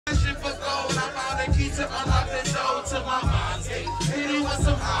to unlock the door to my mind state. Hitting with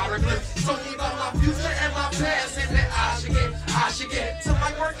some hieroglyphs, talking about my future and my past, and that I should get to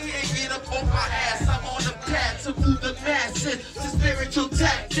my working and get up on my ass. I'm on the path to move the masses to spiritual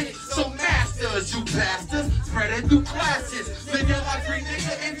tactics. So masters, you bastards, spread it through classes. Live your life free,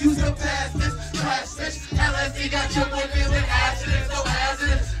 nigga, and use the pastors. Crash fish, LSD got your boy feeling accidents, no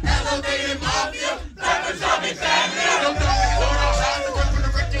hazardous. Elevated mafia, diamonds on me, family. Don't know me, Lord, I'm about to work for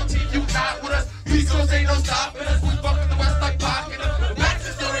the radio team. You not with us. Peace Coast ain't no stopping us. We fucking the West like pocket us. The back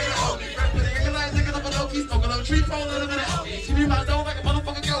is still ain't on me. Rep with the English, nigga, up a low key, smoking on a tree, phone, little bit of help. Keep me my zone like a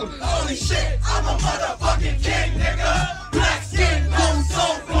motherfucking goat. Holy shit, I'm a motherfucking king, nigga. Black skin, gold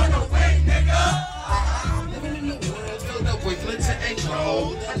soul, born away, nigga. I'm living in the world filled up with glitter and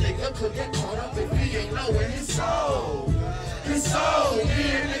gold. A nigga could get caught up if he ain't knowing his soul. His soul,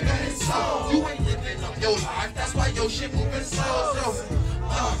 yeah, nigga, his soul. You ain't living up your life, that's why your shit moving slow.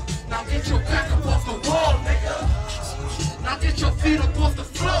 Now get your back up off the wall, nigga. Now get your feet up off the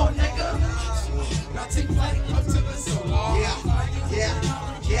floor, nigga. Now take flight up to the soul.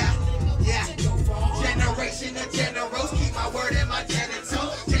 Yeah. Generation of generals, keep my word in my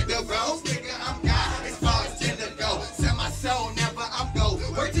genital. Gender rose, nigga, I'm God. As far as gender go, sell my soul, never I'm go.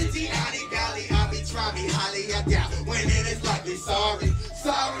 Word to the alley, valley, I be try me highly, I doubt. When it is likely, sorry.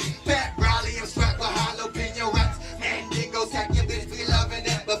 Fat Raleigh, I'm strapped with jalapeno raps. Man, niggas hack your bitch, be loving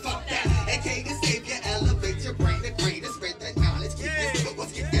that, but fuck that. AK to save you, elevate your brain, the greatest, spread that knowledge. Keep this, but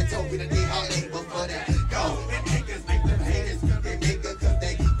let's get that token, I need all labor for that. Go, and niggas make them haters, they make it cause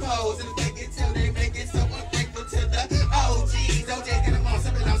they pose and fake it till they make it so ungrateful to the OGs. OJ get them on,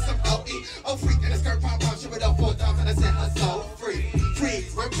 sipping on some OE. Oh, freak in a skirt, pop, ship it up 4 times, and I set her soul free.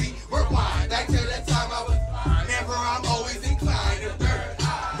 Freeze, repeat, rewind, back to that time I was never, I'm always inclined to burn.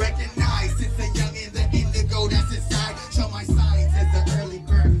 Recognize it's a young in the indigo that's inside. Show my signs as the early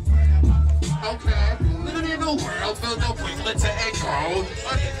bird. Okay, living in a world filled up with glitter and gold.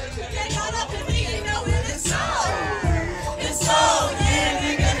 They got up and we ain't know it is so. It's so, yeah,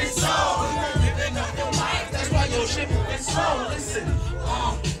 nigga, it's so. Living up your life, that's why your shit moving slow. Listen,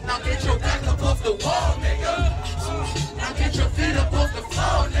 now get your back up off the wall, nigga. Now get your feet up off the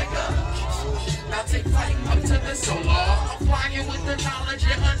floor, nigga. Now take flight up to the solar. I'm flying with the knowledge,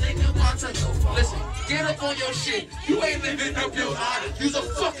 yeah, a nigga want to go. Listen, get up on your shit. You ain't living up your life. You's a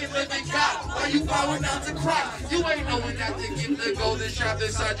fucking living God. Why you bowing down to Christ? You ain't knowing that to give the golden shot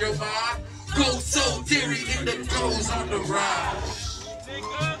inside your mind. Go so dairy in the goes on the rise.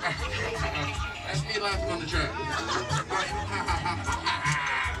 That's me laughing on the track.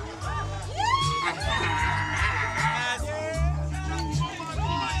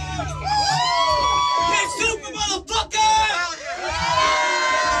 Kidsuper, motherfucker!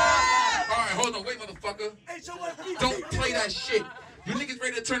 Alright, hold on, wait, motherfucker. Don't play that shit. You niggas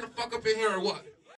ready to turn the fuck up in here or what?